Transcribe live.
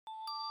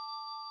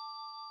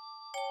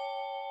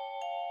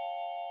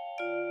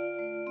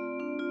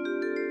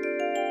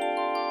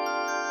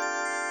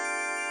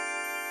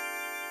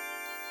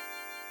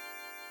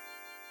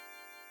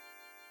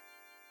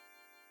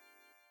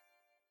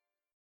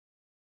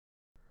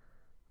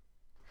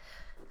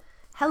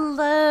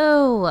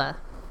Hello.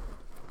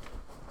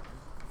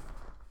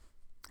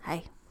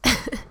 Hi.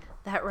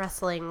 That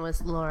rustling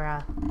was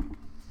Laura.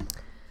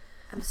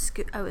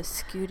 I was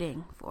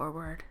scooting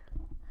forward.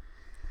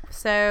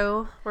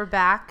 So we're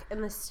back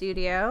in the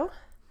studio.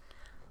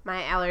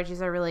 My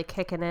allergies are really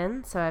kicking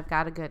in, so I've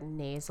got a good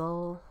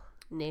nasal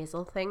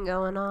thing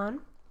going on.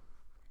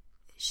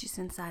 She's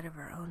inside of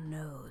her own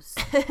nose.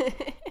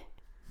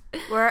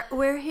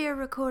 We're here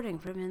recording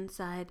from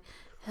inside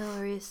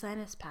Hillary's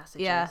sinus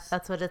passages. Yeah,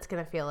 that's what it's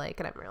gonna feel like,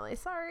 and I'm really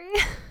sorry.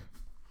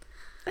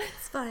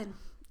 It's fine.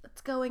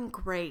 It's going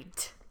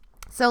great.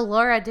 So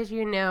Laura, did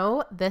you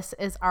know this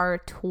is our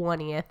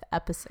 20th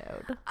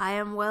episode? I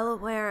am well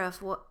aware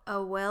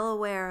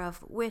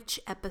of which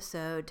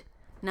episode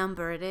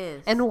number it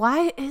is. And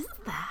why is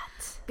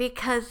that?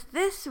 Because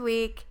this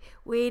week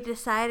we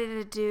decided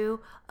to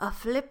do a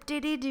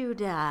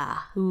flip-diddy-doo-dah.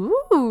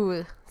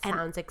 Ooh,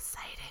 sounds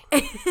exciting.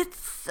 It's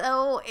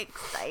so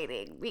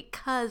exciting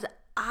because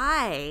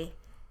I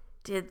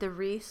did the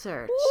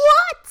research.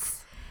 What?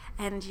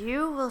 And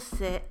you will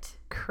sit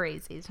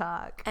Crazy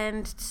talk.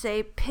 and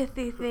say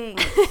pithy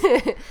things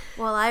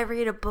while I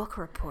read a book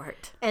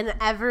report. And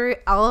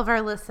all of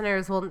our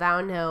listeners will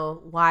now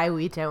know why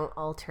we don't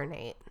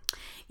alternate.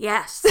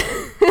 Yes.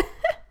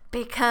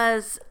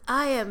 Because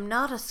I am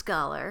not a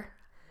scholar.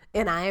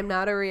 And I am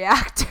not a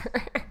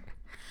reactor.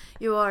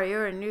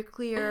 You're a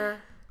nuclear.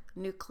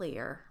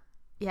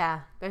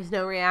 Yeah, there's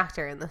no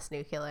reactor in this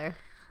nuclear.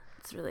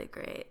 It's really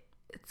great.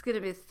 It's going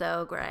to be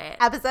so great.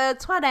 Episode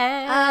 20.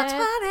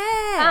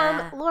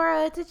 20.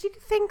 Laura, did you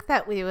think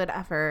that we would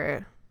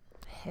ever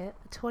hit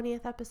the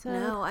 20th episode?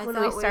 No, I when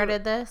thought we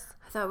started this?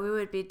 I thought we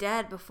would be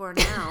dead before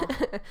now.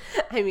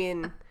 I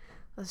mean,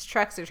 those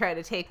trucks are trying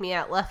to take me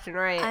out left and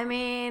right. I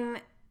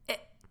mean,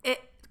 it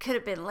could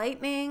have been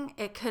lightning.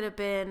 It could have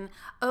been,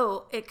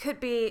 it could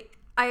be,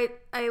 I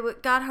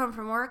got home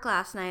from work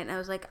last night and I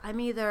was like, I've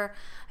either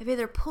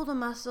pulled a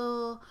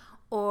muscle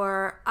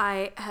or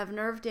I have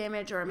nerve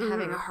damage or I'm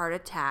having a heart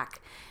attack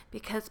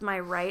because my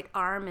right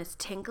arm is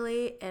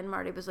tingly. And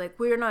Marty was like,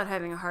 we're not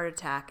having a heart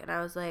attack. And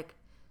I was like,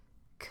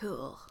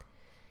 cool.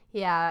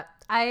 Yeah,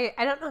 I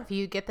don't know if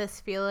you get this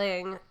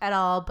feeling at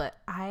all, but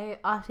I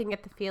often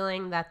get the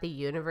feeling that the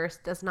universe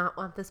does not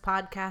want this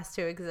podcast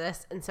to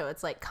exist, and so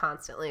it's like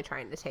constantly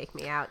trying to take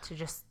me out to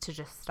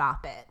just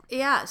stop it.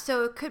 Yeah,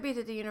 so it could be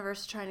that the universe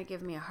is trying to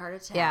give me a heart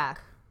attack. Yeah.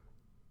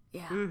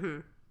 Yeah.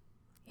 Mm-hmm.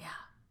 Yeah.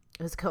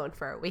 It was going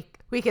for a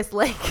weakest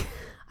link.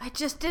 I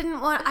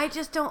don't want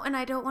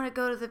to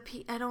go to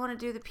I don't want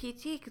to do the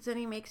PT because then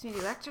he makes me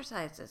do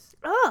exercises.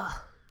 Ugh.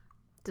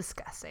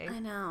 Disgusting. I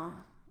know.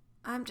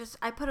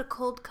 I put a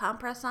cold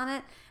compress on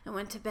it and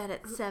went to bed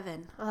at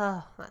 7.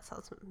 Oh, that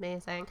sounds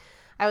amazing.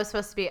 I was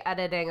supposed to be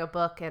editing a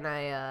book and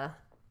I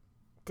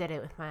did it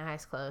with my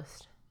eyes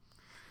closed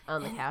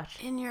on the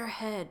couch. In your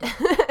head.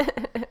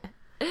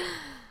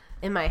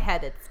 In my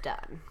head, it's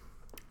done.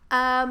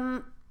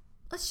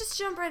 Let's just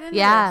jump right into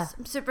this.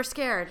 I'm super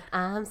scared.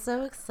 I'm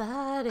so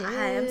excited.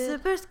 I am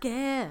super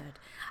scared.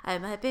 I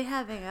might be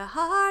having a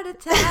heart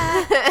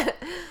attack.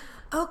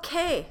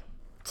 Okay,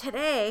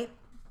 today,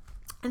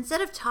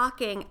 instead of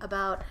talking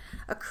about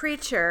a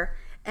creature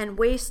and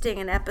wasting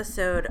an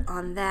episode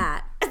on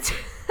that.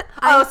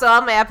 So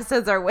all my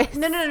episodes are wasted.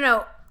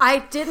 No. I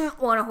didn't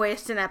want to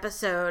waste an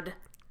episode.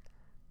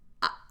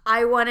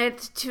 I wanted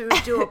to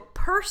do a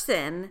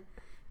person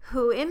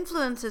who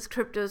influences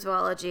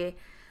cryptozoology.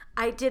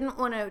 I didn't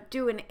want to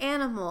do an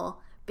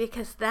animal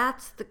because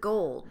that's the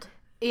gold.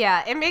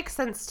 Yeah, it makes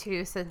sense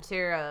too, since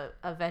you're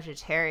a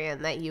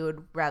vegetarian, that you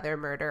would rather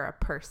murder a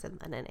person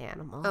than an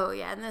animal. Oh,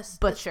 yeah. And this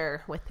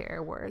Butcher with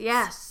your words.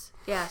 Yes.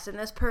 And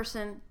this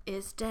person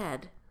is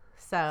dead.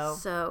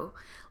 So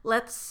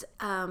let's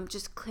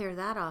just clear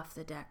that off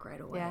the deck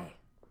right away. Yeah.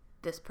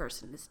 This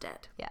person is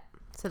dead. Yeah.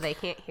 So they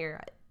can't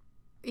hear it.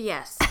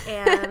 Yes.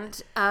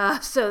 And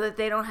so that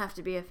they don't have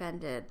to be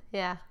offended.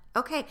 Yeah.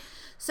 Okay.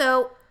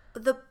 So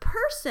the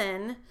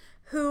person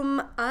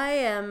whom I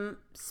am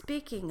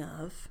speaking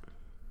of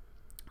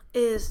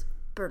is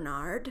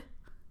Bernard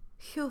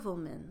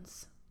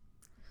Heuvelmans,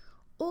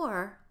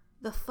 or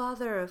the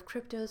father of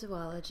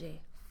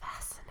cryptozoology.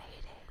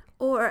 Fascinating.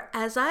 Or,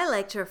 as I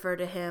like to refer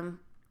to him,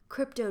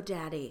 Crypto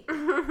Daddy.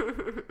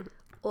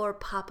 Or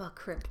Papa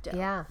Crypto.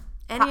 Yeah.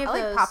 Any of I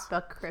like those.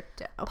 Papa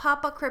Crypto.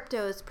 Papa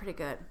Crypto is pretty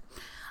good.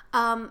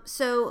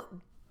 So,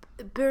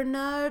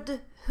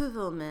 Bernard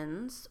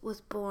Heuvelmans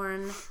was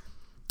born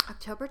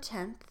October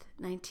 10th,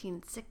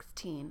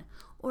 1916.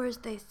 Or, as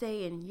they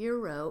say in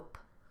Europe,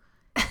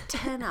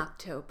 10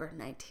 October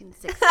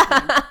 1916.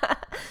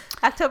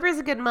 October is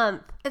a good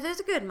month. It is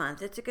a good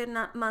month. It's a good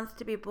month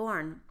to be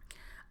born.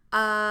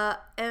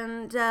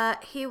 And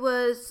he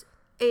was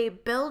a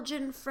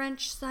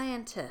Belgian-French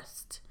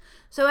scientist.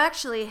 So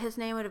actually, his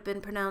name would have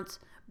been pronounced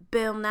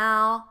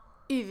Bernard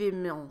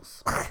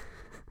Heuvelmans.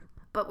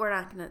 but we're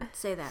not going to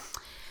say that.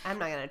 I'm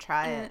not going to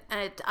try it.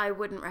 And I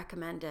wouldn't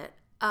recommend it.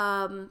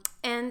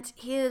 And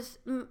he is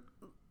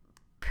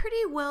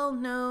pretty well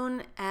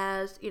known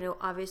as,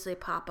 obviously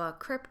Papa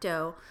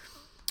Crypto,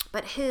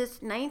 but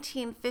his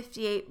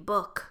 1958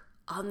 book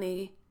on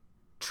the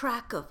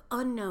track of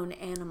unknown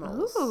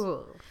animals.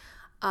 Ooh.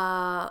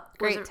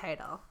 Great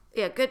title.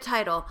 Yeah, good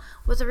title.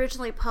 Was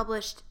originally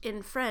published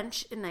in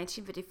French in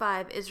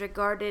 1955, is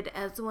regarded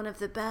as one of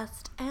the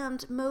best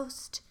and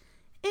most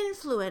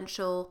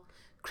influential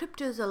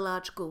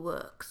cryptozoological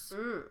works.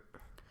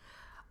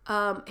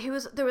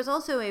 There was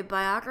also a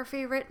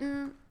biography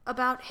written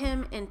about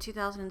him in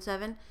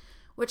 2007,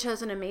 which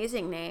has an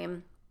amazing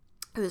name.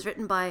 It was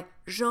written by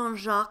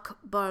Jean-Jacques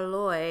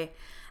Barlois,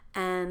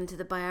 and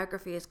the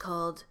biography is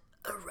called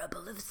A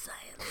Rebel of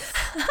Science.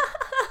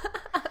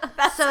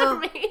 That's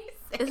amazing.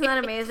 Isn't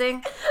that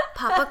amazing?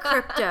 Papa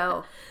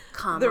Crypto,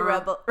 comma, The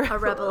rebel a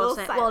rebel of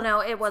science. Well, no,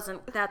 it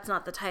wasn't. That's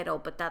not the title,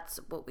 but that's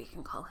what we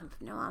can call him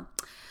from now on.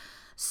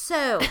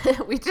 So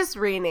We just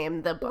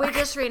renamed the book. we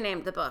just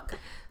renamed the book.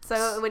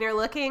 So when you're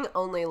looking,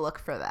 only look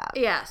for that.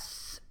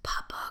 Yes,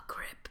 Papa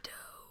Crypto.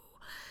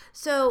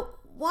 So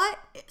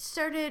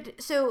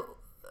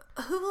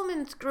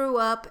Heuvelmans grew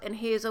up, and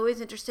he is always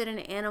interested in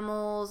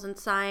animals and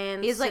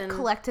science. He's like and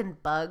collecting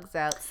bugs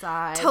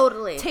outside.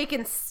 Totally.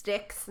 Taking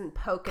sticks and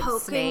poking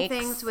snakes.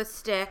 things with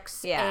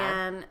sticks.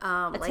 Yeah. And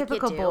A like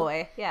typical you do.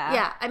 boy. Yeah.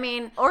 Yeah, I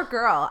mean, Or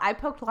girl. I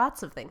poked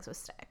lots of things with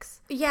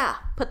sticks. yeah.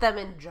 Put them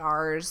in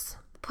jars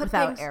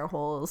without air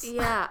holes.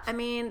 Yeah, I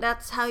mean,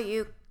 that's how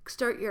you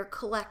start your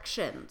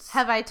collections.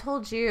 Have I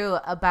told you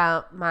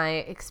about my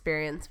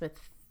experience with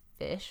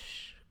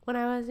fish when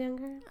I was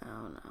younger?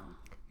 Oh, no.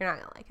 You're not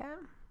gonna like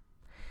it.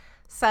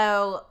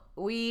 So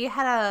we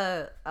had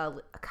a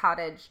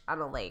cottage on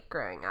a lake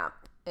growing up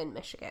in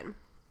Michigan.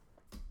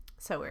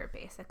 So we were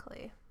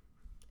basically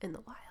in the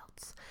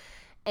wilds.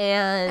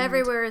 And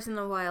Everywhere is in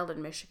the wild in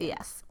Michigan.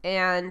 yes.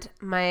 And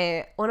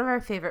one of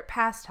our favorite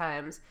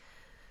pastimes,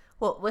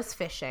 was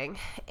fishing.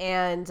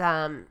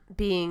 And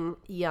being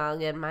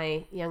young, and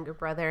my younger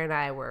brother and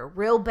I were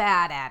real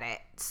bad at it.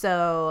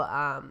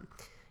 So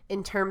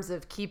in terms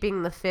of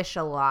keeping the fish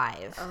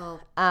alive. Oh.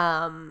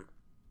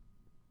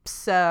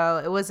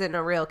 So it wasn't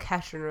a real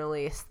catch and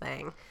release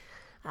thing.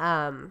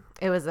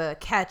 It was a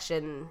catch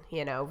and,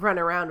 run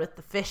around with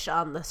the fish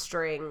on the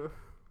string,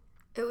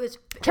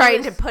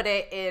 trying to put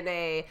it in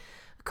a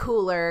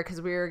cooler because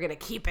we were going to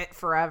keep it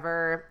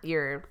forever.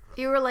 You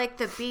were like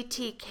the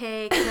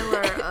BTK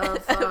killer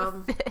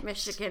of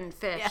Michigan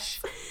fish.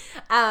 Yes.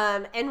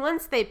 And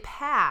once they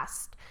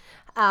passed,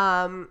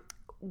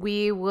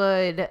 we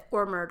would...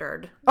 Or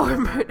murdered.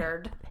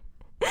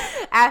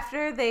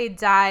 After they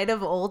died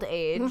of old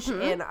age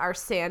in our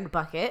sand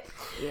bucket,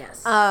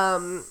 Yes.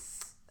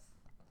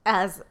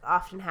 as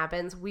often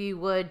happens, we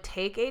would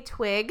take a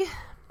twig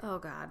Oh,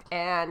 God.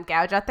 and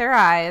gouge out their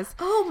eyes,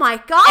 Oh,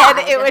 my God.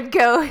 and it would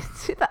go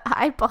into the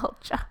eyeball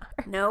jar,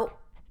 Nope.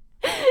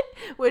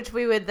 which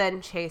we would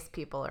then chase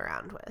people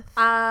around with.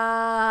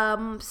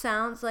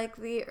 Sounds like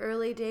the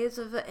early days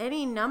of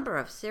any number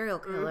of serial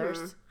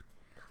killers.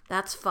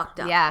 That's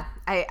fucked up. Yeah,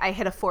 I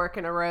hit a fork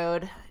in a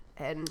road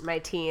in my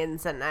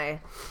teens, and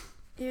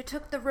You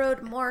took the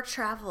road more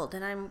traveled,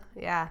 and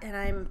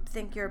I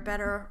think you're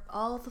better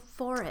all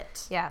for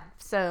it. Yeah.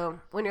 So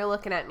when you're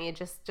looking at me,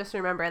 just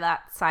remember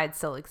that side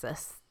still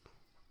exists.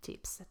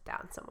 Deep sit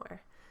down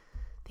somewhere.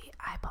 The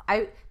eyeball.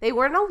 They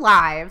weren't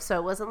alive, so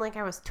it wasn't like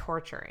I was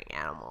torturing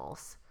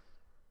animals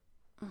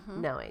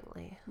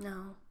knowingly.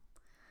 No.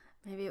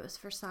 Maybe it was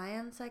for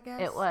science, I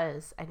guess. It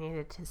was. I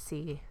needed to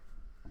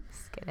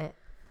get it.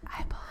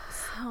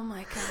 Eyeballs. Oh,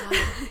 my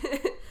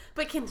God.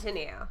 But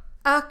continue.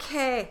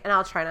 Okay. And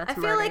I'll try not to I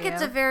feel murder like you.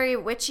 it's a very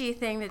witchy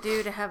thing to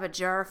do, to have a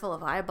jar full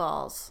of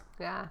eyeballs.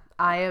 Yeah.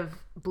 Eye of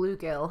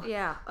bluegill.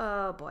 Yeah.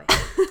 Oh, boy.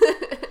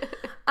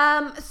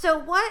 So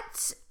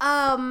what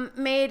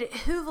made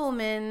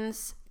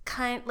Heuvelmans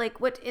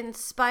what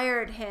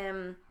inspired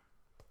him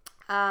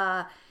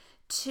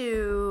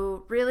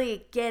to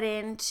really get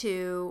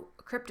into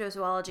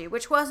cryptozoology,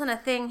 which wasn't a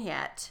thing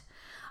yet,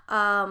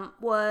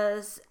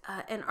 was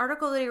an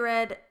article that he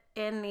read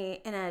in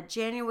a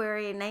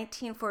January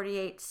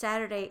 1948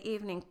 Saturday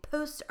Evening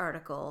Post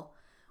article,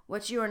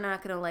 which you are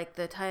not going to like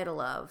the title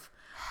of.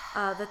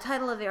 The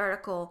title of the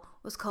article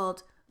was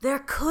called "There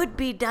Could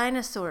Be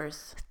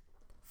Dinosaurs."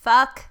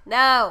 Fuck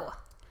no.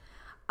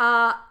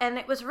 And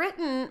it was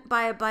written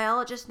by a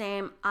biologist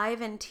named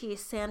Ivan T.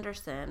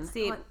 Sanderson.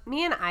 See,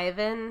 me and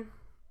Ivan,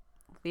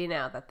 we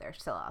know that they're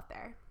still out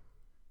there.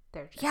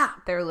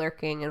 They're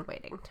lurking and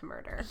waiting to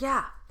murder.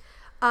 Yeah.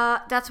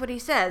 That's what he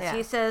says. Yeah.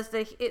 He says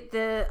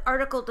the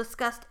article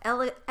discussed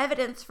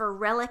evidence for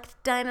relic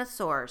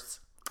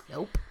dinosaurs.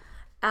 Nope.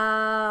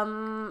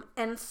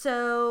 And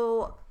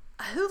so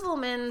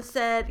Heuvelmans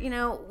said,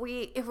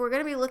 if we're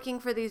going to be looking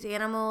for these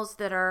animals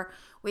that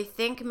we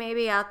think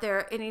maybe out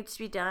there, it needs to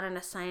be done in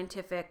a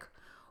scientific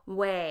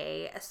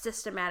way, a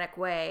systematic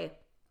way.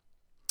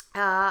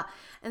 And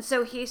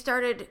so he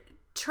started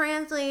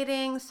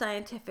translating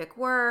scientific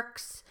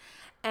works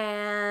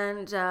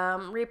and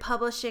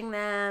republishing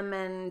them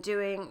and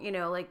doing,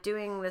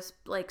 doing this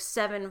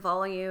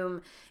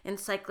 7-volume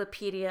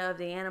encyclopedia of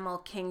the animal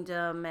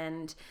kingdom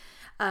and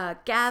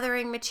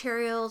gathering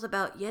materials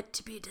about yet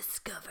to be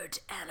discovered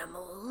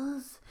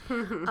animals.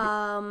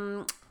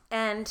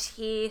 And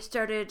he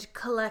started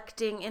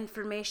collecting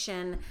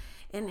information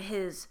in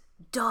his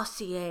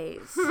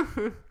dossiers.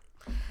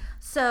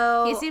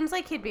 So he seems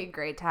like he'd be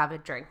great to have a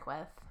drink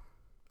with.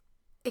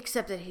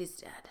 Except that he's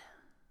dead.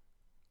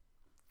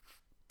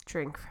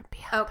 Drink from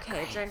beyond the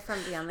grave. Drink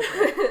from beyond the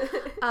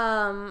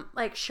grave.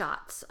 Like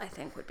shots, I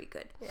think would be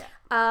good.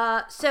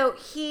 Yeah. So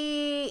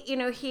he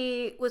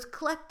was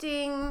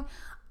collecting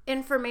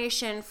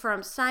information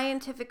from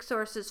scientific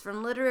sources,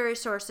 from literary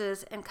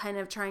sources, and kind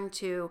of trying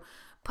to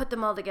put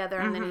them all together,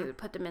 and then he would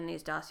put them in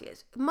these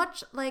dossiers.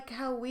 Much like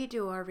how we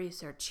do our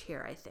research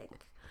here, I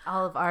think.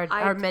 All of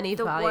our many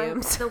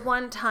volumes. The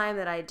one time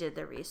that I did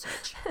the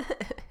research.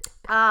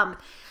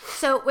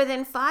 So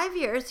within 5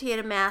 years, he had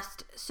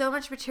amassed so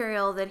much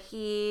material that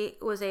he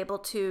was able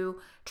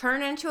to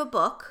turn into a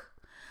book.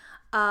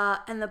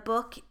 And the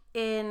book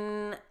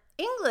in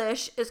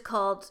English is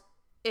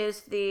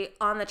the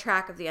On the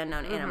Track of the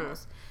Unknown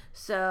Animals.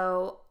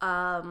 So,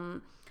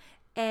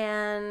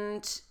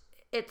 and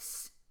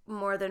it's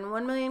more than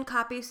 1 million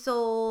copies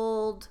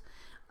sold.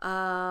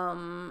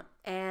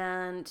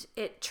 And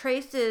it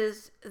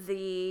traces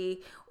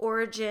the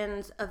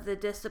origins of the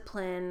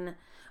discipline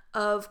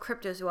of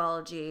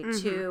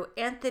cryptozoology to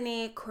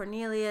Anthony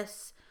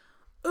Cornelius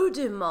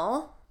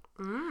Audemont,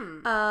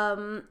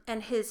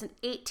 and his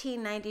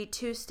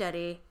 1892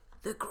 study,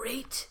 The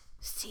Great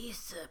Sea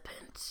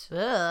Serpent,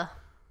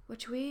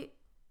 which we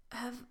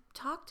have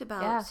talked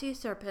about sea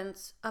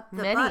serpents up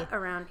the butt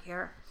around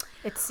here.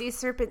 It's Sea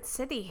Serpent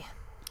City.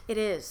 It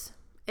is.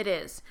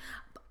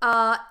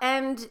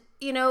 And,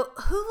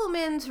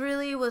 Heuvelmans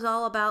really was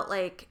all about,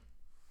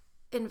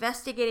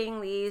 investigating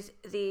these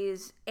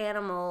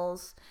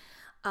animals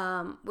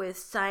with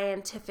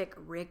scientific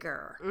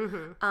rigor.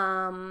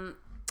 And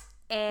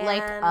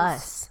like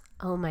us.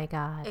 Oh, my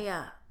God.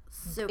 Yeah,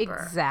 super.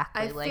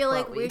 Exactly. I feel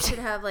like we should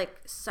have,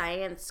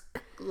 science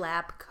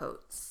lab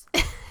coats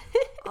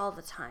all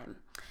the time.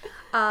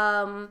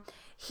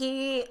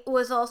 He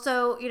was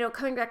also,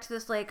 coming back to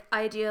this,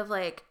 idea of,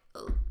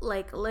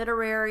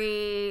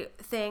 literary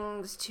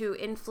things to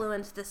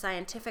influence the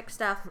scientific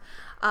stuff.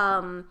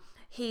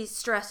 He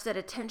stressed that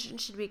attention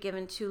should be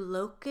given to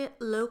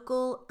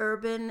local,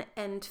 urban,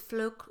 and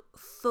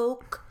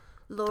folkloric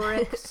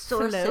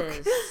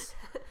sources.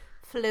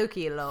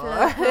 Fluky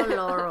lore.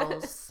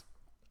 Laurels.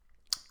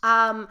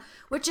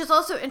 Which is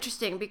also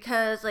interesting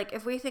because,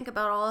 if we think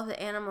about all of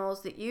the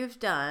animals that you've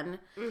done,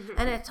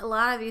 and it's a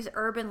lot of these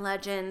urban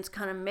legends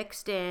kind of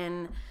mixed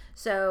in.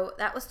 So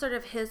that was sort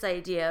of his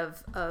idea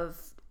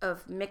of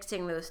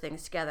mixing those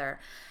things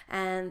together,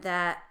 and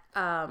that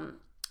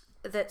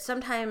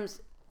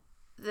sometimes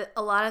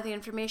a lot of the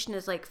information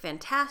is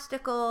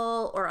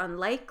fantastical or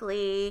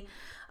unlikely.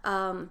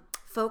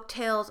 Folk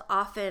tales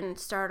often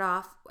start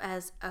off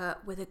as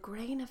with a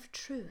grain of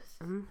truth,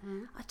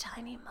 a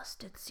tiny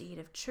mustard seed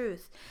of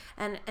truth,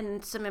 and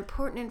some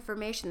important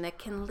information that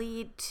can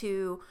lead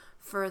to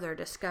further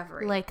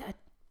discovery. Like a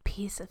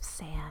piece of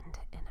sand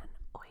in an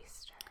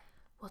oyster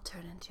will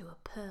turn into a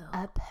pearl.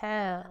 A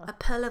pearl. A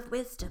pearl of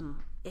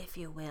wisdom, if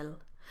you will.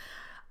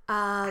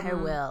 I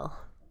will.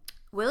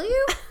 Will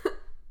you?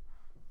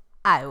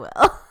 I will.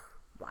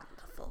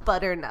 Wonderful.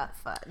 Butternut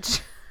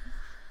fudge.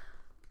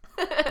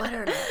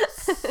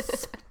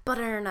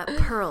 Butternut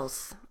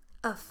pearls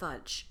of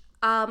fudge.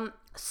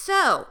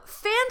 So,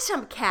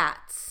 phantom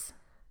cats.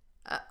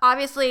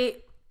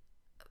 Obviously,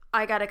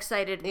 I got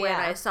excited when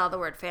I saw the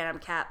word phantom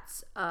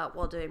cats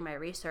while doing my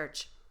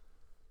research.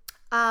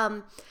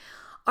 Are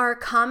a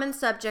common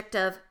subject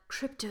of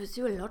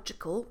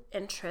cryptozoological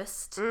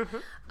interest.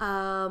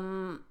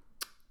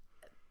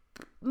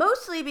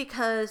 Mostly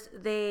because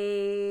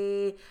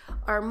they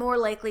are more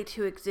likely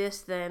to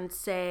exist than,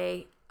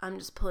 say, I'm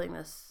just pulling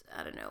this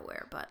out of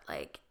nowhere, but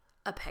a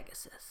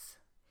Pegasus.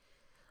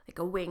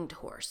 A winged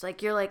horse.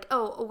 You're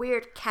a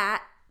weird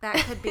cat. That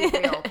could be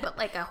real, but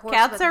a horse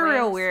Cats with are wings.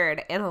 real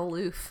weird and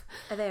aloof.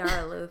 They are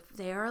aloof.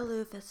 They are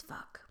aloof as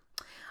fuck.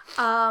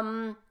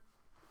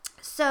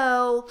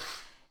 So,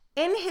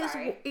 in his...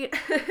 Sorry.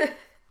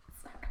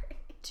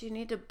 Do you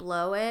need to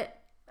blow it?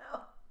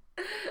 No.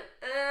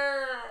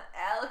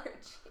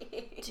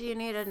 Allergy. Do you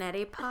need a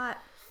neti pot?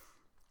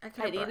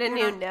 I need a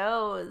new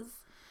nose.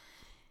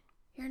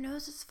 Your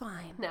nose is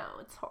fine. No,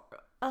 it's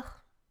horrible. Ugh.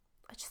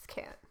 I just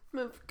can't.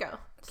 Move. Go.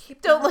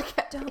 Don't look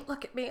at me. Don't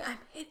look at me. I'm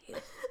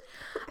hideous.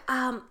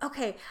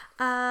 Okay.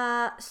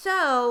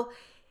 So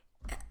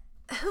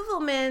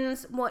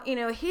Heuvelmans,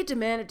 he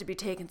demanded to be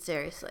taken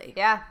seriously.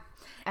 Yeah.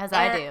 As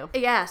I do.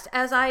 Yes,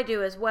 as I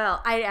do as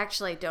well. I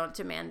actually don't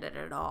demand it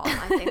at all.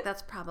 I think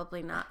that's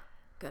probably not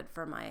good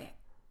for my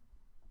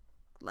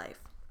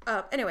life.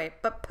 Anyway,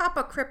 but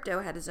Papa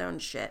Crypto had his own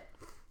shit.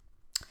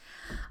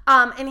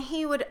 And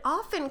he would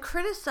often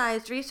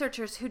criticize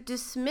researchers who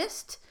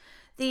dismissed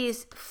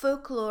these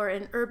folklore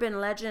and urban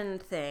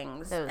legend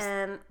things. Those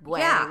and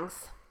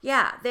wangs.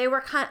 Yeah, they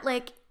were kind of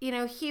like,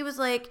 he was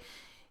like,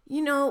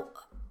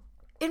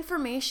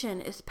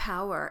 information is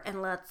power,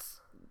 and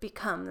let's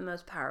become the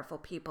most powerful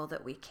people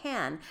that we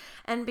can.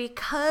 And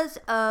because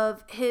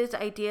of his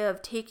idea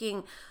of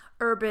taking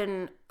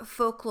urban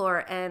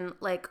folklore and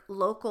like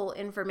local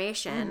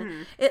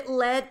information, it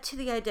led to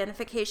the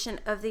identification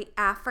of the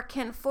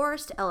African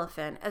forest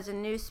elephant as a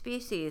new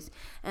species.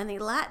 And the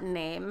Latin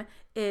name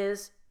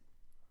is,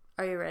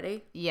 are you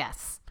ready?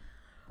 Yes.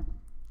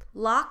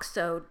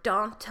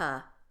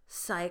 Loxodonta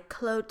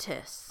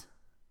cyclotis.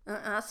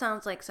 That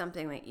sounds like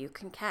something that you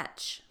can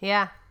catch.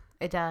 Yeah,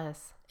 it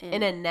does.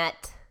 In a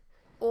net.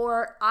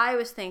 Or I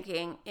was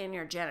thinking in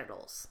your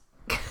genitals.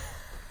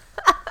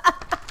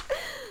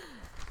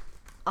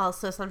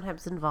 Also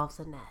sometimes involves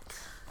a net.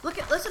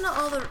 Listen to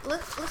all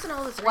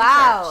this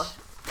Wow.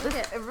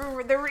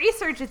 research. The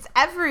research is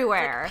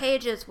everywhere. Like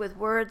pages with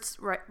words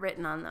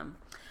written on them.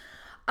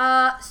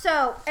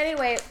 So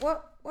anyway,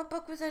 what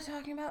book was I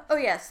talking about? Oh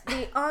yes,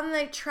 the On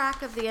the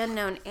Track of the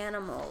Unknown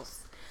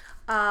Animals.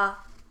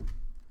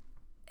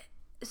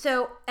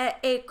 So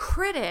a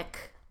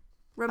critic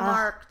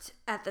remarked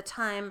at the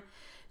time,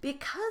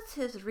 because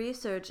his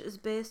research is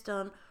based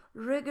on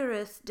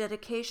rigorous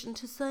dedication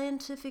to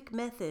scientific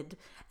method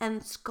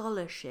and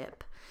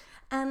scholarship,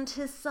 and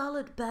his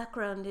solid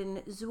background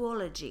in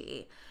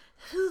zoology,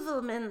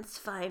 Heuvelmann's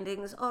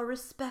findings are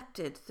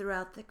respected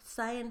throughout the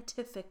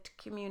scientific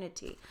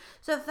community.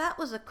 So if that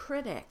was a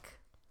critic,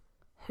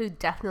 who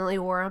definitely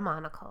wore a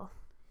monocle.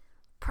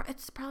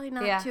 it's probably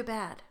not too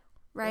bad,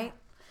 right?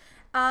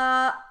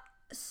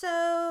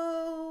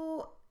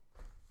 So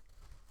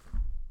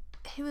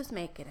he was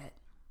making it.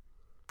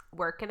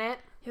 Working it?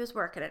 He was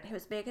working it. He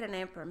was making a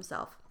name for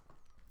himself.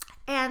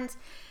 And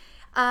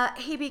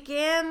he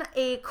began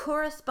a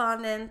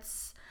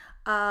correspondence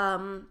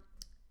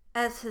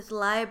as his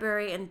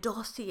library and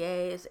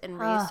dossiers and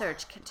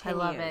research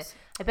continues. I love it.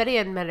 I bet he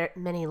had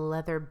many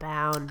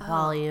leather-bound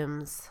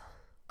volumes.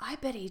 I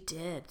bet he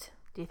did.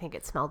 Do you think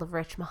it smelled of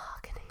rich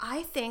mahogany?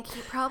 I think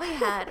he probably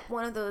had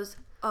one of those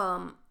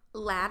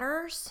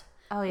ladders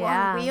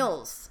on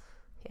wheels.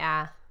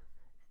 Yeah.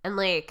 And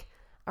like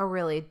a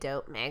really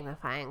dope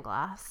magnifying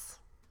glass.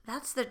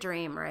 That's the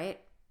dream, right?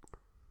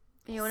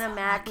 You want to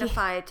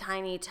magnify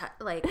tiny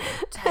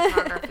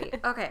typography.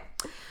 Okay.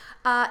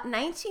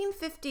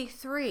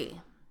 1953.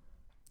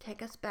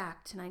 Take us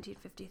back to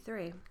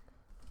 1953.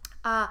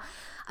 A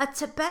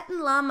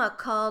Tibetan Lama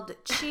called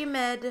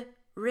Chimed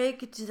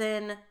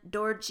Rigdzin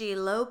Dorji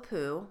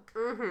Lopu.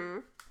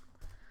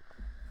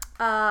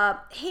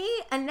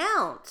 He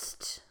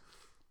announced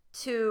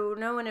to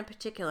no one in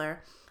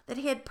particular that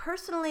he had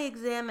personally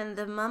examined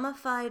the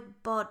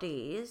mummified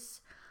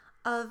bodies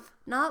of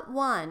not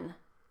one,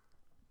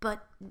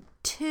 but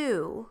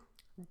two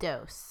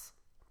Dose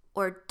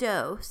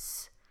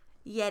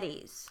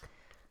Yetis.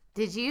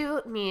 Did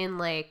you mean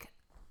like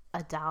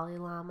a Dalai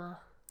Lama?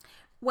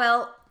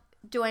 Well,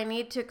 do I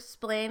need to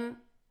explain?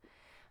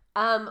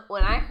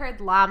 When I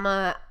heard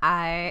llama,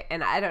 I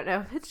don't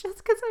know if it's just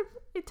because I'm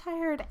really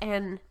tired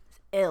and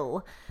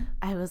ill,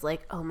 I was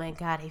like, oh my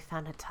god, he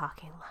found a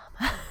talking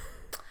llama.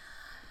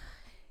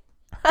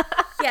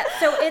 Yeah,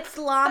 so it's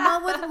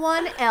llama with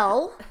one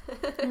L,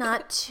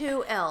 not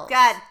two L's.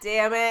 God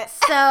damn it.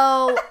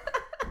 So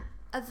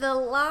the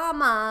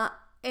lama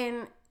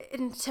in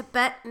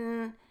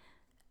Tibetan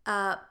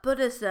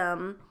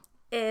Buddhism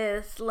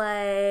is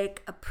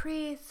like a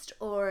priest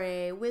or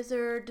a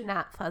wizard.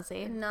 Not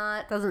fuzzy.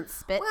 Not doesn't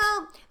spit.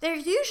 Well, they're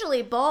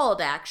usually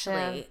bald,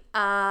 actually.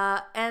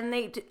 Yeah. And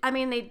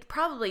they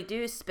probably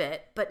do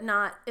spit, but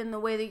not in the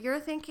way that you're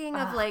thinking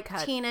of, like,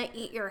 God. Tina,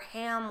 eat your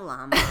ham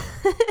llama.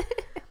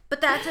 But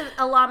that's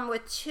a llama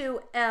with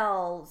two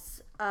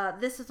L's.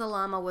 This is a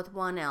llama with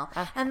one L.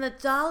 And the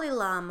Dalai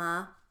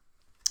Lama,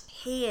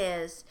 he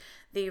is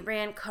the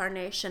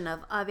reincarnation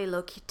of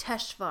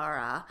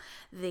Avalokiteshvara,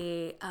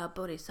 the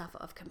Bodhisattva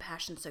of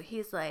compassion. So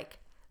he's like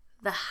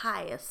the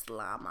highest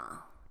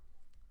lama.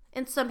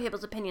 In some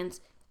people's opinions,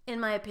 in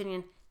my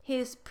opinion,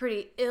 he's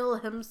pretty ill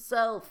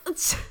himself.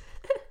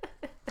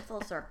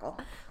 Full circle.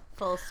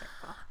 Full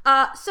circle.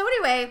 So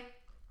anyway,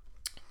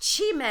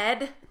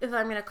 Chimed, if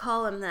I'm going to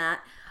call him that,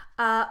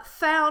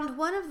 found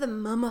one of the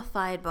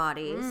mummified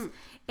bodies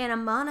in a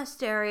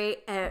monastery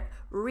at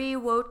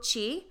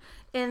Riwochi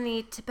in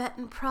the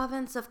Tibetan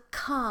province of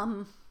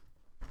Kham.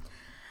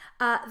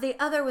 The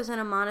other was in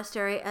a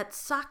monastery at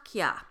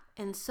Sakya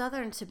in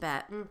southern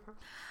Tibet. Mm-hmm.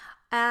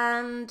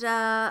 And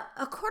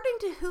according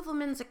to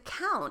Heuvelmann's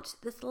account,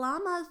 this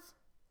lama's,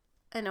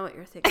 I know what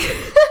you're thinking,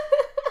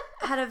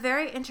 had a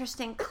very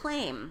interesting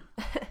claim.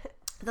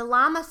 The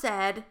lama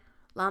said,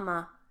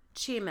 Lama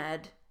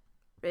Chimed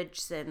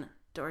Rigdzin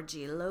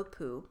Dorji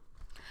Lopu,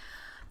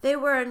 they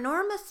were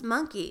enormous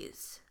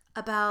monkeys,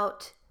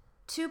 about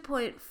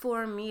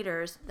 2.4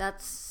 meters.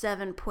 That's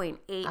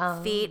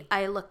 7.8 feet.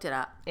 I looked it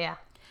up. Yeah.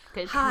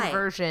 Good High.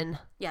 conversion.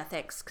 Yeah,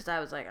 thanks. Because I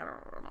was like, I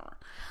don't know.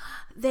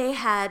 They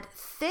had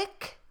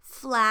thick,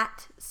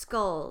 flat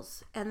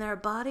skulls, and their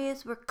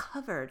bodies were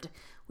covered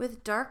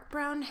with dark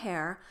brown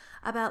hair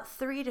about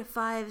 3 to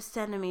 5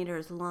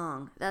 centimeters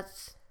long.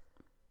 That's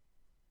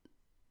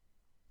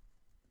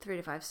 3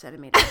 to 5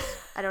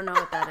 centimeters. I don't know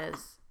what that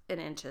is in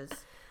inches.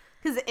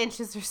 Because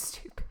inches are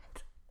stupid.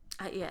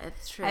 Yeah,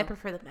 it's true. I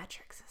prefer the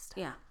metric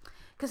system. Yeah.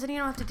 Because then you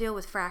don't have to deal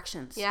with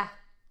fractions. Yeah.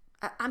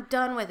 I'm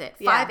done with it.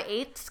 Yeah.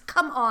 5/8?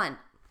 Come on.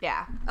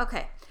 Yeah.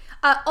 Okay.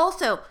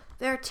 Also,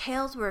 their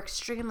tails were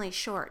extremely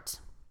short.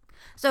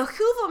 So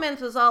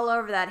Heuvelmans was all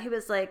over that. He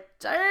was like,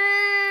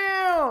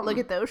 damn! Look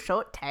at those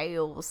short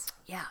tails.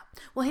 Yeah.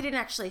 Well, he didn't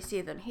actually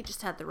see them. He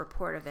just had the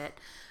report of it.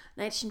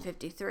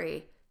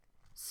 1953.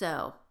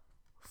 So,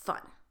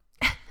 fun.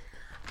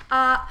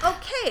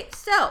 Okay,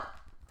 so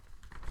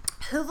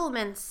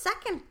Heuvelmans'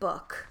 second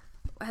book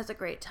has a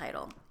great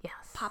title. Yes.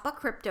 Papa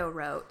Crypto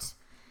wrote,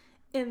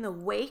 In the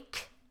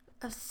Wake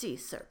of Sea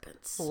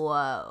Serpents.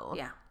 Whoa.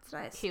 Yeah, it's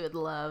nice. He would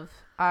love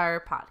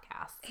our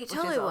podcast. He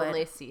totally which is would.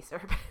 Only sea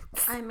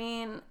serpents. I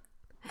mean,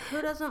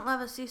 who doesn't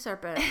love a sea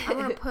serpent? I'm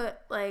going to put,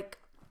 like,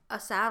 a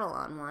saddle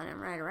on one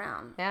and ride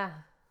around. Yeah.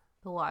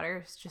 The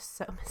water is just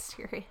so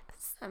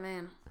mysterious. I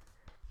mean.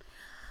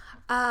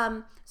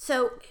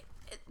 So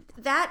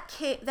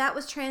that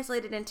was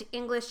translated into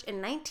English in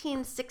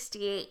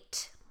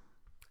 1968.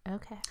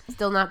 Okay.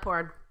 Still not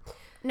born.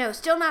 No,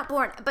 still not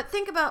born. But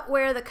think about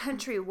where the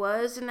country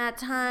was in that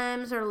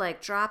time. Sort of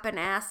like dropping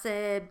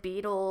acid,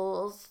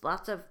 Beatles,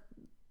 lots of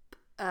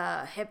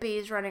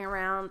hippies running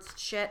around,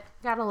 shit.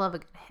 Gotta love a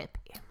good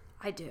hippie.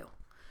 I do.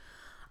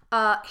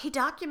 He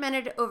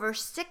documented over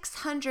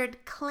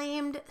 600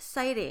 claimed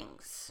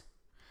sightings.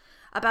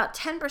 About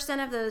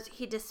 10% of those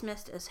he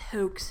dismissed as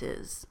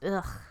hoaxes.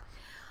 Ugh.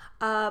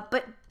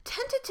 But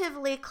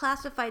tentatively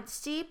classified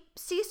sea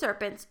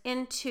serpents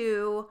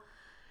into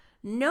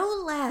no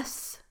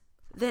less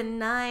than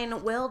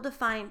 9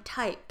 well-defined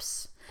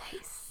types.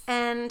 Nice.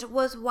 And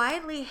was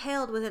widely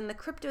hailed within the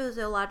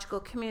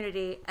cryptozoological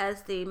community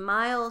as a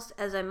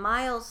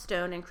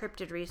milestone in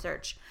cryptid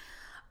research.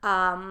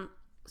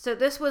 So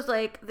this was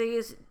like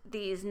these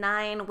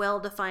 9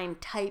 well-defined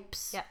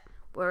types. Yep.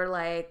 They were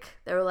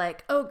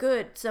like, oh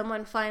good,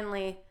 someone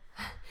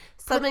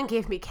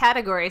gave me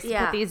categories to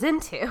Yeah. put these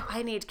into.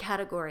 I need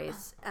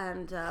categories,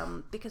 and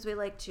because we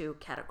like to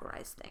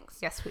categorize things.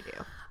 Yes, we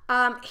do.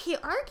 He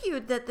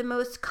argued that the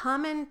most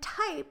common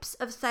types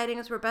of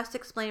sightings were best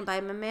explained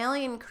by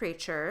mammalian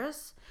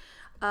creatures,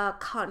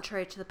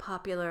 contrary to the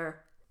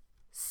popular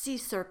sea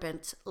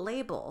serpent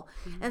label,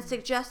 and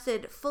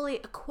suggested fully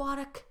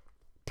aquatic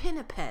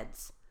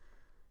pinnipeds,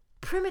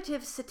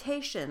 primitive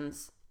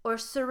cetaceans, or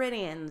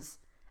sirenians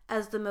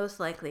as the most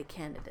likely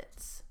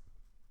candidates.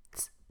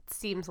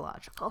 Seems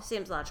logical.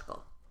 Seems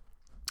logical.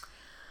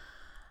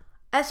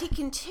 As he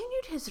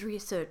continued his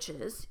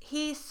researches,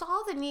 he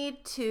saw the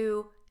need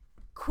to,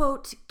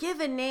 quote, give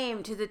a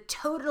name to the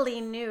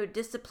totally new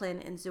discipline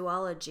in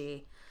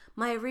zoology.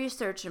 My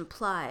research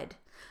implied.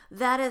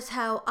 That is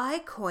how I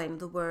coined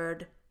the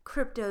word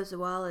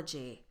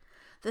cryptozoology,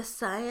 the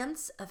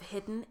science of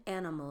hidden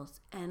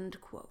animals,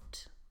 end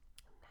quote.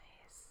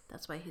 Nice.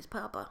 That's why he's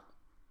Papa.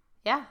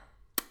 Yeah.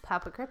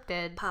 Papa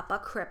Cryptid.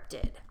 Papa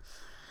Cryptid.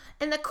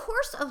 In the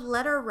course of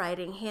letter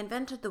writing, he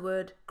invented the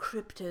word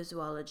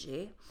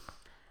cryptozoology,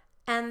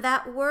 and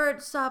that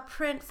word saw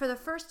print for the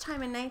first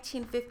time in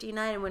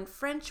 1959 when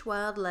French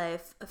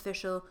wildlife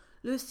official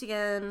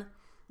Lucien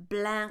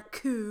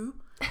Blancou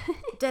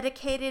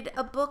dedicated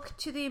a book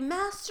to the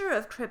master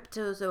of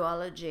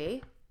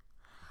cryptozoology.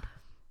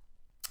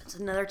 It's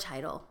another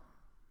title.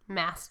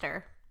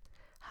 Master.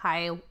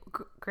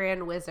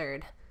 Grand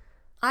Wizard.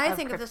 I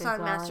think of the song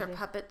cryptozoology. Master of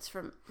Puppets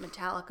from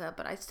Metallica,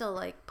 but I still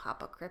like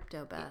Papa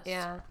Crypto best.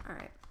 Yeah. All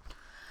right.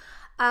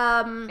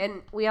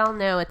 And we all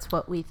know it's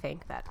what we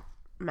think that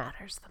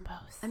matters the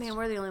most. I mean,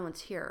 we're the only ones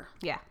here.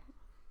 Yeah.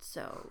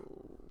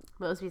 So,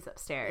 Mosby's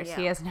upstairs. Yeah.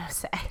 He has no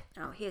say.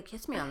 oh, he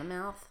kissed me on the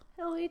mouth.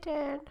 Oh, he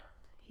did.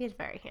 He's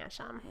very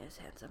handsome. He is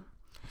handsome.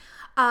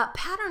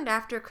 Patterned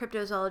after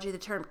cryptozoology, the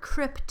term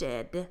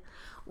cryptid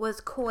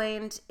was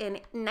coined in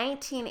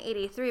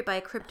 1983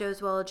 by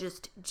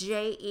cryptozoologist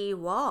J.E.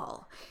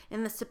 Wall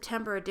in the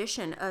September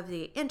edition of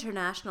the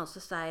International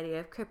Society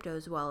of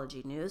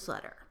Cryptozoology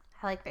newsletter.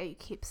 I like that you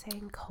keep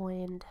saying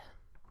coined.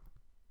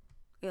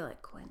 You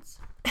like coins.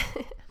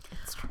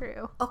 It's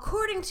true.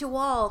 According to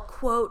Wall,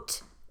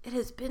 quote, it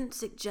has been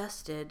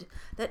suggested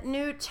that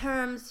new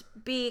terms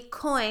be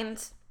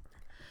coined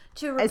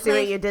to replace... I see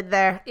what you did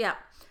there. Yeah.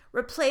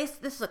 Replace...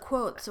 This is a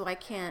quote, so I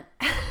can't...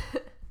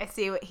 I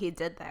see what he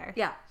did there.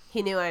 Yeah.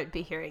 He knew I'd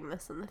be hearing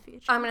this in the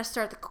future. I'm going to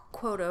start the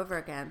quote over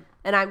again.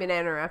 And I'm going to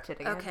interrupt it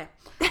again. Okay.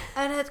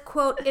 And it's,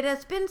 quote, it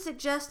has been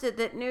suggested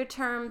that new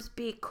terms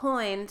be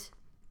coined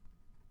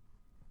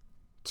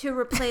to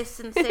replace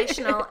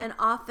sensational and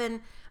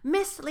often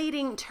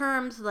misleading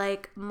terms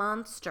like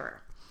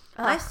monster.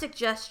 My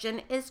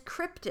suggestion is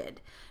cryptid,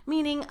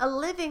 meaning a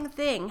living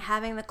thing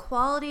having the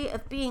quality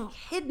of being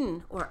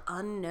hidden or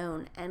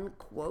unknown, end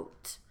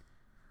quote.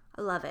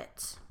 I love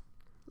it.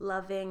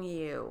 Loving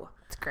you.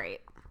 It's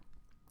great.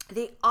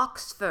 The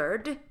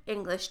Oxford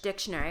English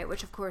Dictionary,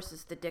 which of course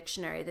is the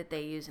dictionary that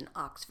they use in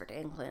Oxford,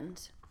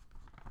 England.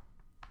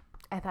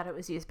 I thought it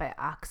was used by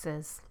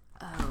oxes.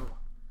 Oh.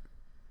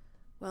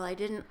 Well, I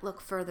didn't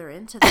look further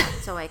into that,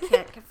 so I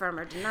can't confirm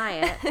or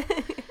deny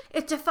it.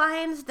 It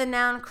defines the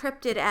noun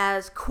cryptid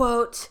as,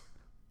 quote,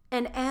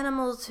 an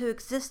animal's whose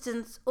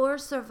existence or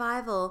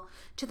survival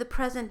to the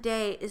present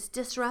day is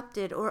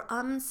disrupted or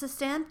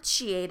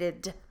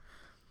unsubstantiated.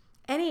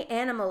 Any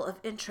animal of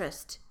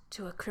interest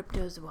to a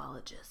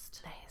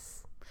cryptozoologist.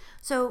 Nice.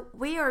 So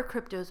we are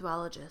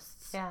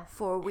cryptozoologists. Yeah.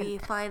 For we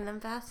find them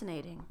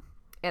fascinating.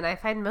 And I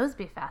find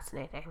Mosby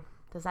fascinating.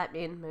 Does that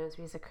mean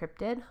Mosby's a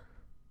cryptid?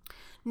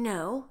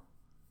 No.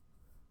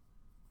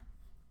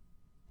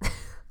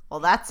 Well,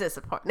 that's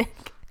disappointing.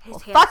 He's Well,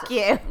 handsome. fuck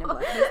you. No,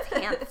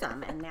 he's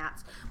handsome, and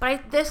that's.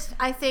 But this,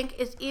 I think,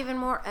 is even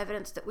more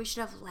evidence that we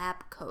should have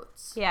lab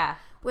coats Yeah.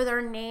 with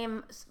our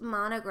names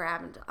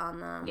monogrammed on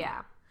them.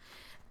 Yeah.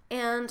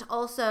 And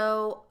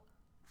also,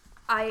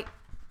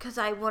 because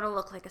I want to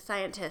look like a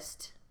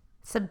scientist.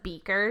 Some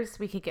beakers.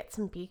 We could get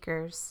some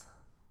beakers.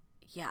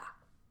 Yeah.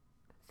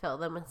 Fill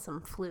them with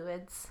some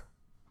fluids.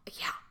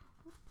 Yeah.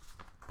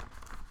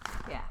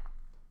 Yeah.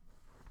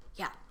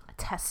 Yeah. A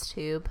test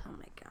tube. Oh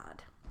my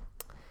God.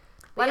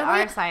 We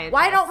are scientists.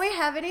 Why don't we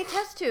have any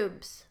test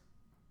tubes?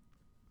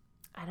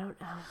 I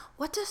don't know.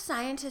 What do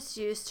scientists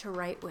use to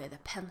write with? A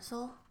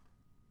pencil?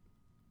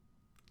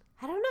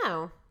 I don't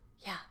know.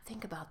 Yeah,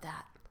 think about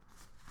that.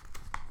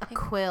 A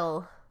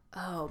quill.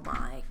 Oh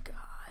my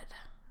God.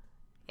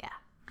 Yeah.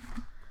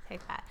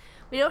 Take that.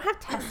 We don't have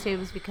test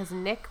tubes because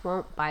Nick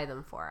won't buy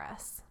them for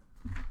us.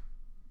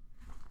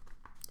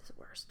 It's the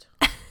worst.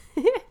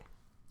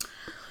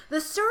 The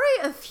story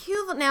of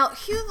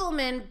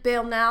Heuvelman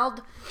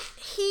Bernard,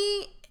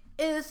 he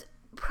is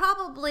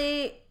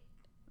probably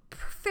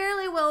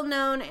fairly well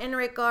known in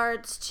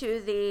regards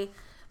to the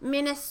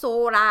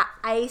Minnesota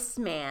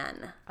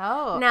Iceman.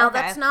 Oh, Now,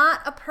 okay. that's not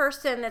a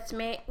person that's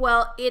made...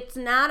 Well, it's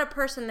not a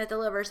person that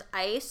delivers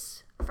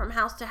ice from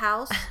house to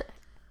house.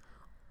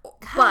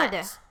 God.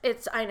 But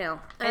it's... I know.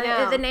 I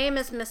know. The name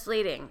is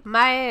misleading.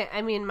 My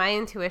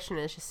intuition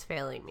is just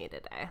failing me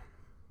today.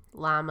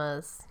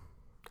 Llamas.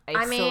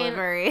 Ice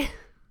delivery.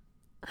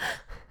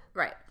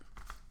 Right.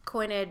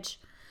 Coinage.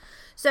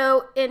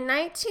 So, in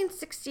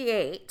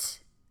 1968,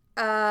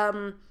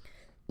 I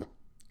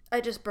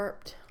just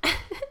burped.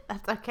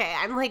 That's okay.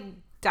 I'm like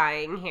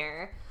dying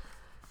here.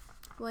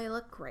 Well, you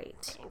look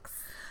great. Thanks.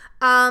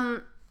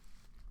 Heuvelman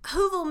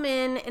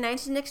in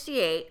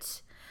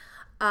 1968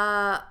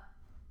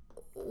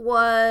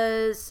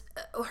 was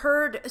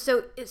heard.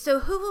 So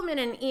Heuvelman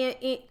and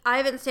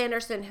Ivan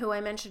Sanderson, who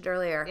I mentioned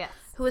earlier, Yes.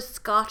 who was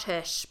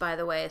Scottish, by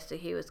the way, so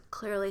he was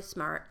clearly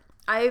smart.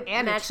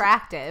 And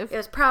attractive. It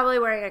was probably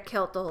wearing a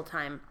kilt the whole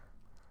time.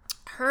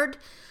 Heard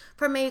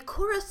from a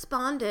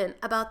correspondent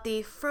about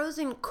the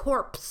frozen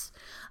corpse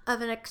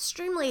of an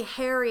extremely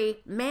hairy,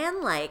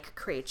 man-like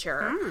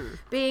creature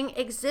being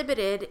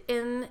exhibited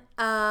in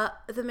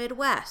the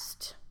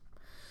Midwest.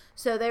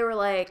 So they were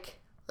like,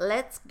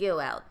 let's go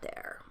out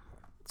there.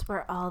 It's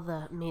where all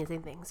the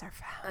amazing things are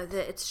found.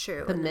 It's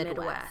true. The in the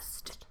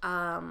Midwest.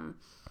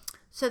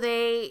 So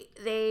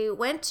they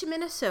went to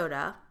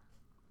Minnesota,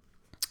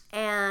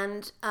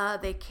 and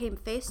they came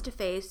face to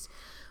face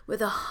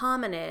with a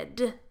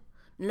hominid,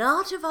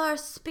 not of our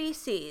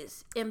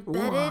species,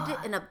 embedded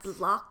in a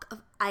block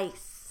of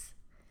ice.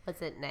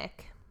 Was it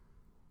Nick?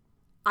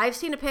 I've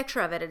seen a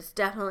picture of it. It's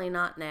definitely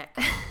not Nick.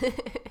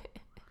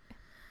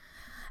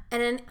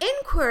 And an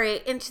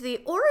inquiry into the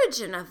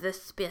origin of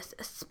this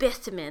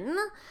specimen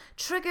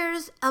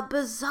triggers a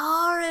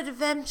bizarre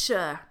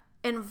adventure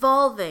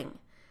involving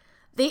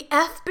the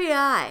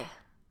FBI,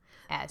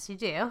 As you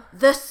do.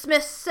 the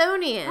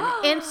Smithsonian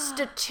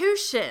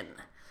Institution.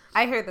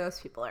 I hear those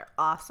people are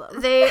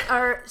awesome. They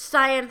are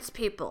science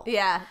people.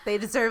 Yeah, they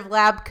deserve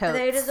lab coats.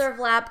 They deserve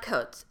lab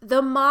coats.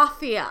 The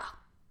mafia,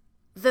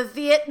 the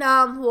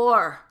Vietnam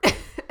War,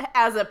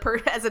 as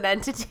an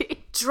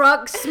entity.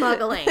 drug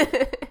smuggling,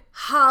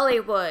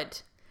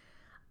 Hollywood,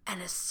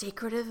 and a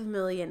secretive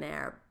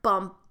millionaire.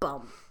 Bum,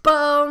 bum,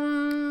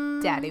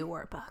 bum. Daddy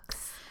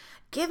Warbucks.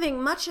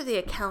 Giving much of the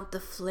account the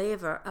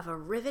flavor of a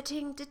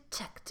riveting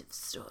detective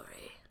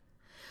story.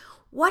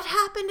 What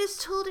happened is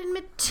told in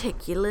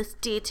meticulous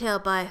detail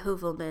by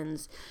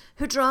Heuvelmans,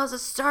 who draws a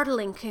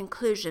startling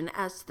conclusion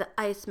as to the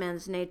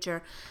Iceman's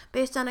nature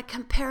based on a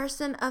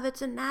comparison of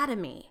its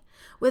anatomy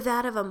with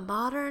that of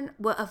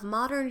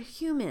modern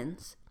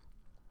humans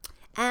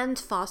and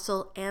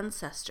fossil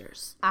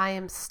ancestors. I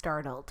am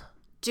startled.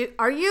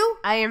 Are you?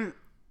 I am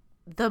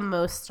the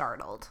most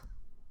startled.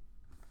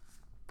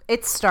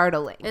 It's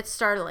startling. It's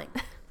startling.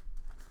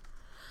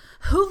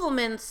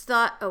 Heuvelmans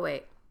thought... Oh,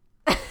 wait.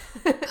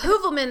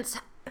 Heuvelmans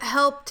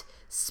helped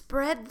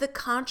spread the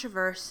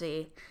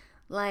controversy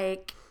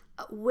like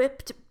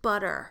whipped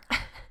butter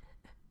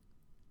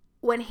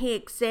when he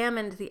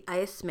examined the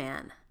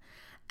Iceman,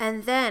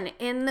 and then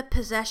in the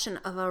possession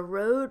of a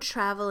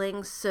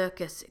road-traveling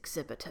circus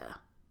exhibitor.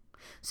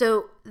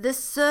 So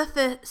this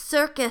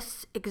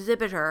circus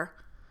exhibitor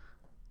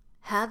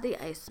had the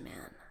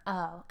Iceman.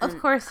 Oh, of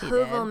course he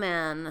did.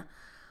 Hoovelman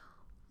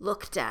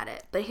looked at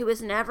it, but he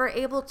was never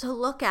able to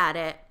look at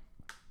it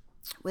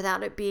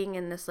without it being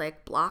in this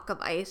like block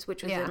of ice,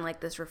 which was in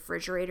like this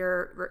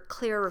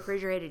clear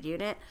refrigerated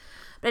unit.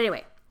 But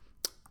anyway,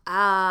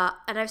 and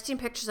I've seen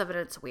pictures of it.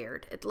 And it's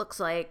weird. It looks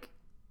like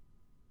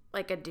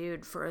a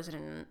dude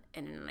frozen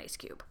in an ice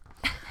cube.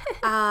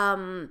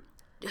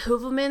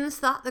 Hoovelmans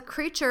thought the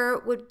creature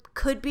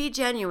could be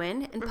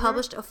genuine and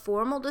published a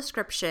formal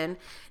description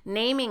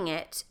naming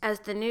it as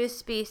the new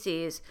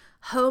species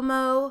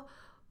Homo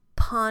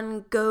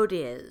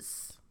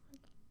pongoides.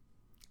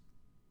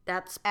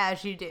 That's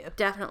as you do.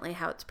 Definitely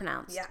how it's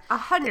pronounced. Yeah,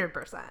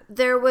 100%.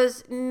 There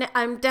was,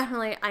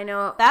 I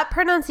know. That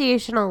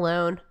pronunciation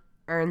alone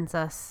earns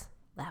us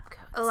lab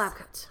coats. A lab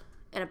coat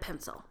and a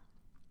pencil.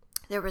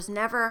 There was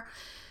never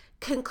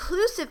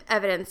conclusive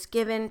evidence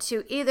given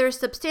to either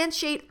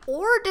substantiate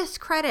or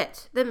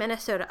discredit the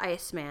Minnesota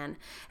Iceman,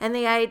 and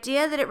the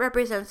idea that it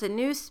represents a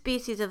new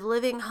species of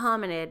living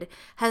hominid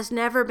has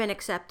never been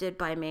accepted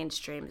by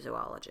mainstream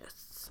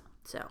zoologists.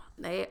 So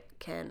they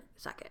can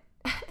suck it.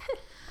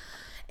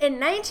 In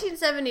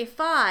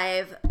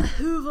 1975,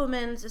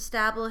 Hoovelmans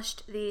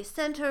established the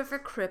Center for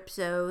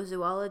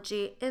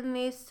Cryptozoology in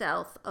the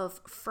south of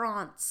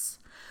France,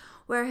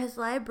 where his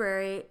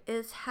library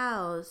is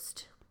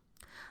housed.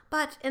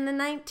 But in the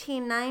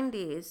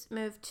 1990s,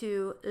 moved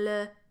to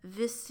Le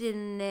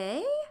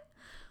Vicinay,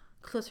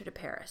 closer to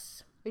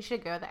Paris. We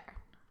should go there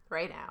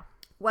right now.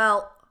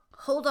 Well,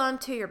 hold on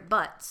to your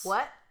butts.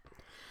 What?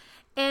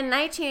 In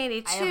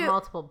 1982... I have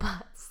multiple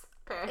butts.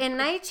 In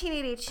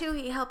 1982,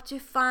 he helped to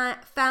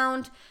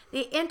found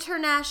the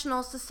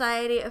International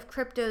Society of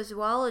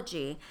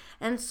Cryptozoology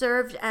and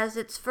served as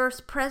its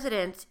first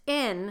president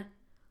in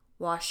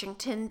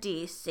Washington,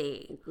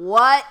 D.C.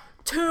 What?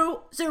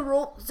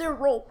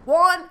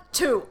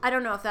 20012. I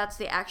don't know if that's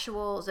the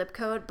actual zip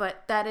code,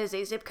 but that is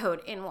a zip code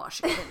in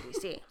Washington,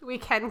 D.C. We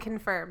can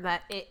confirm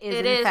that it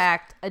is in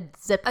fact a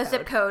zip code. A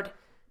zip code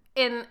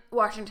in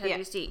Washington,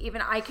 D.C.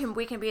 Even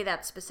we can be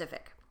that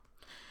specific.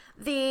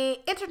 The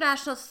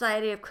International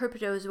Society of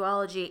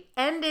Cryptozoology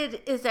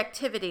ended its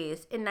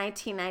activities in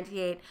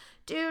 1998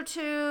 due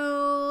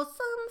to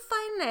some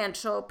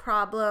financial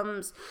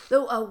problems,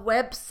 though a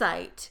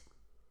website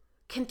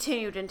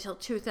continued until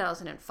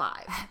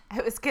 2005.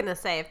 I was going to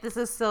say, if this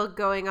is still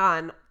going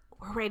on,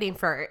 we're waiting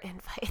for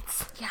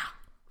invites. Yeah.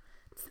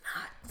 It's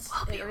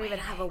not. They don't even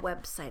have a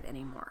website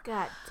anymore.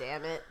 God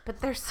damn it.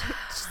 But they're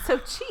so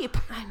cheap.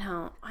 I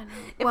know.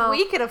 If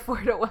we could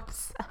afford a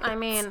website. I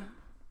mean...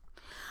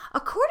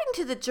 According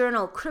to the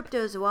journal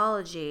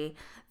Cryptozoology,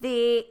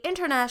 the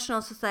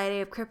International Society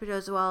of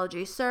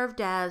Cryptozoology served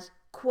as,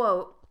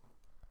 quote,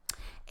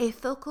 a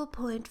focal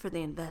point for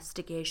the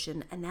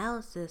investigation,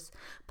 analysis,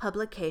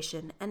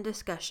 publication, and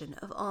discussion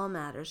of all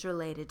matters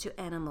related to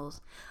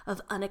animals of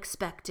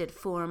unexpected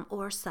form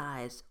or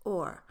size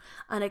or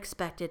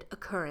unexpected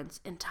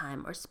occurrence in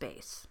time or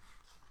space.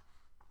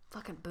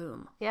 Fucking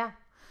boom. Yeah.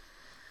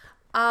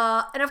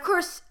 And of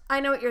course, I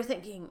know what you're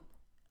thinking.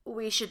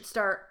 We should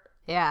start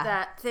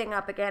that thing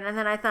up again. And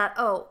then I thought,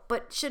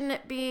 but shouldn't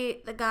it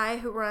be the guy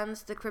who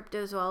runs the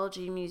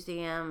Cryptozoology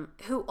Museum,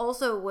 who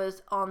also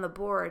was on the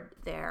board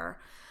there,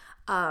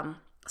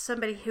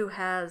 somebody who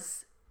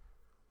has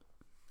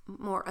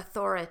more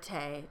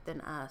authority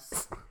than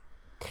us?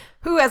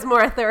 Who has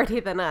more authority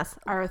than us?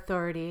 Our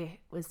authority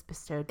was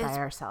bestowed by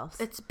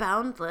ourselves. It's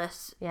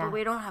boundless, but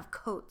we don't have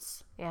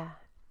coats. Yeah,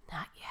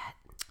 not yet.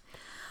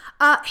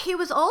 He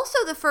was also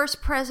the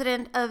first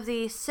president of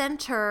the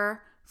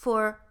Center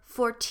for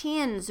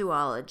Fortean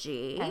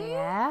Zoology.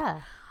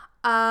 Yeah.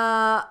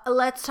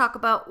 Let's talk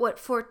about what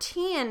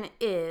Fortean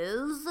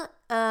is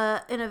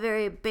in a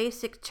very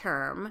basic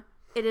term.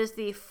 It is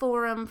the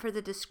forum for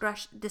the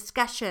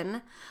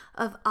discussion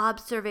of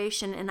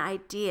observation and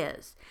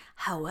ideas,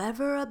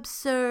 however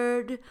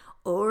absurd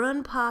or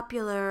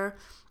unpopular,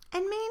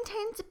 and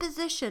maintains a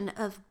position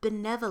of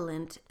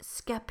benevolent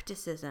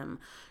skepticism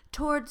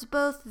towards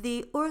both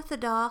the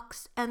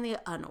orthodox and the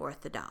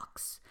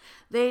unorthodox.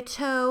 They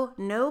toe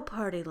no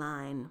party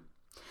line.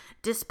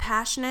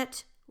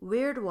 Dispassionate,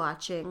 weird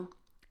watching,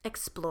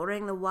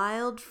 exploring the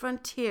wild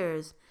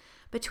frontiers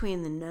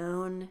between the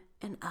known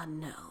and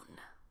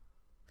unknown.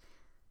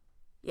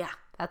 Yeah.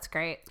 That's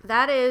great.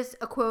 That is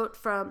a quote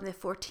from the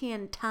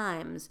Fortean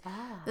Times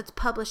that's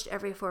published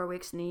every 4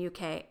 weeks in the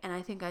UK, and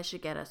I think I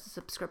should get us a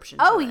subscription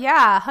to it.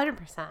 Yeah,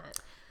 100%.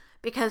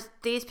 Because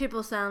these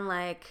people sound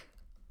like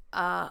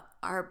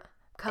our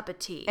cup of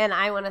tea. And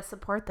I want to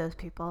support those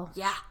people.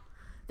 Yeah.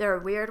 They're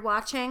weird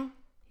watching.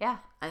 Yeah.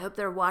 I hope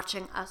they're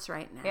watching us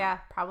right now. Yeah,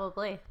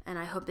 probably. And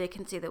I hope they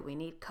can see that we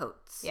need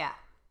coats. Yeah.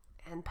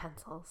 And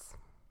pencils.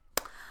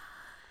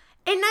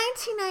 In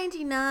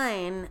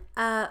 1999,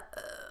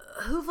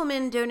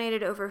 Hoovelman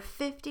donated over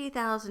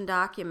 50,000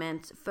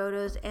 documents,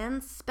 photos,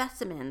 and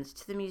specimens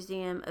to the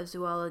Museum of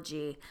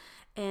Zoology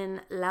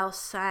in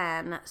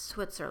Lausanne,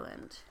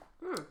 Switzerland.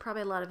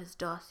 Probably a lot of his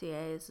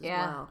dossiers as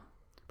well.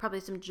 Probably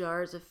some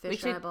jars of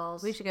fish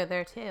eyeballs. We should go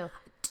there too.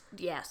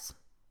 Yes.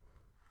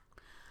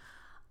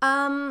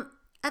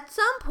 At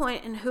some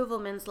point in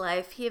Hoovelman's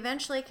life, he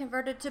eventually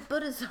converted to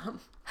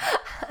Buddhism.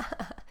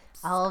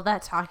 All of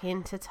that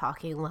talking to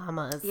talking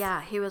llamas.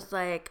 Yeah, he was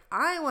like,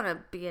 I want to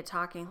be a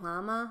talking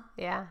llama.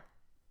 Yeah.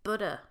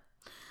 Buddha.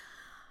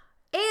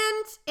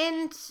 And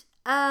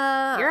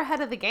You're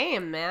ahead of the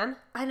game, man.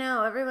 I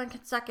know, everyone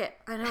can suck it.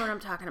 I know what I'm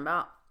talking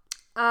about.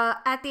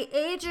 At the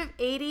age of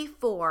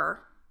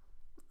 84,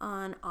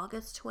 on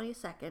August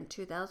 22nd,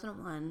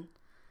 2001,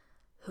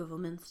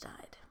 Hoovelmans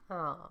died.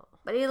 Oh.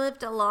 But he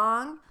lived a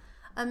long,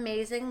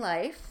 amazing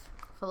life.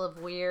 Full of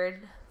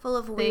weird,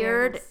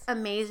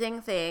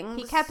 amazing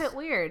things. He kept it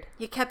weird.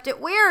 He kept it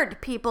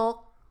weird,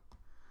 people.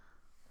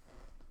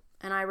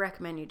 And I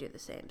recommend you do the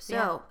same.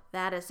 So,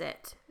 That is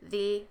it.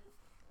 The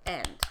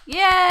end.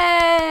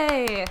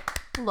 Yay!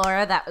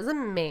 Laura, that was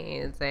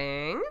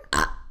amazing.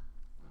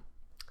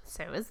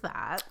 So is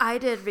that. I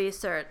did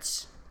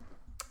research.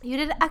 You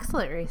did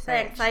excellent research.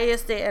 Thanks. I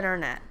used the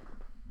internet.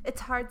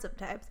 It's hard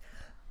sometimes.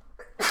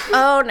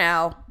 Oh,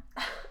 no.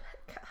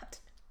 God.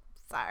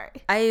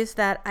 Sorry. I use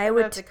that. I would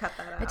would have to cut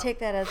that out. I take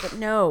that as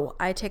no.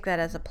 I take that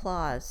as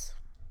applause.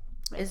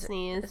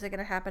 Sneeze. Is it going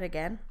to happen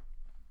again?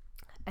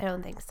 I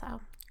don't think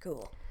so.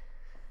 Cool.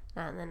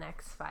 Not in the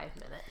next 5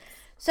 minutes.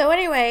 So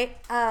anyway,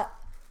 I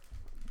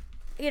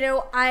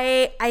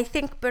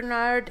think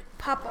Bernard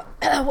Papa,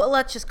 well,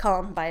 let's just call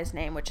him by his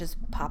name, which is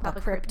Papa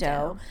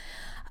Crypto,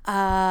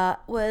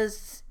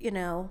 was,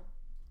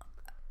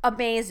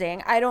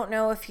 amazing. I don't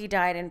know if he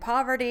died in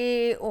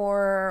poverty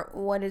or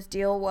what his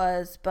deal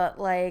was, but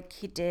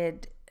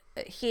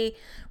he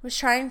was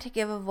trying to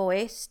give a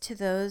voice to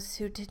those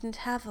who didn't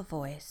have a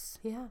voice.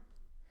 Yeah.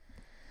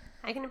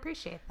 I can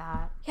appreciate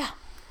that. Yeah.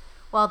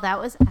 Well, that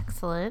was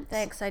excellent.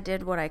 Thanks. I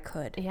did what I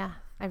could. Yeah.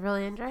 I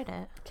really enjoyed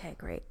it. Okay,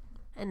 great.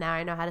 And now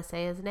I know how to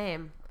say his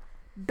name.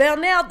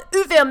 Bernard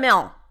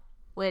Hoovelman.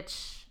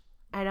 Which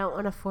I don't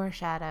want to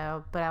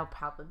foreshadow, but I'll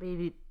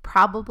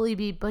probably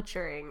be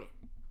butchering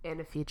in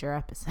a future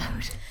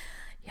episode.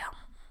 Yeah.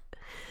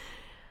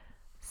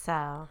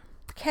 So,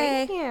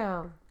 okay. Thank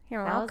you.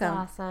 You're that welcome.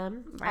 Was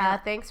awesome. Right.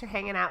 Thanks for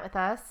hanging out with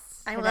us.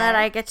 I'm today. glad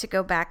I get to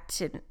go back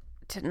to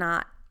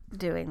not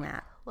doing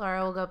that.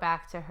 Laura will go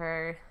back to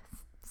her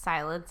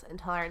silence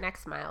until our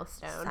next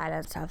milestone.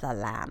 Silence of the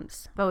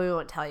Lambs. But we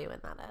won't tell you when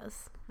that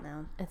is.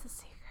 No. It's a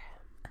secret.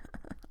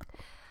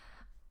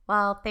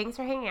 Well, thanks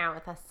for hanging out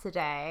with us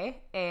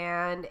today.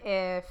 And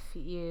if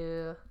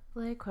you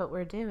like what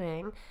we're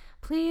doing,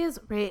 please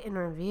rate and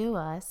review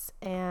us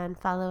and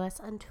follow us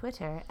on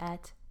Twitter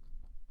at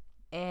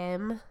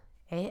MAM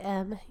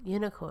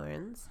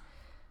Unicorns.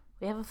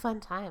 We have a fun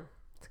time.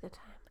 It's a good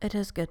time. It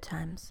is good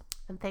times.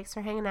 And thanks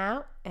for hanging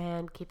out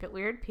and keep it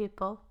weird,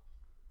 people.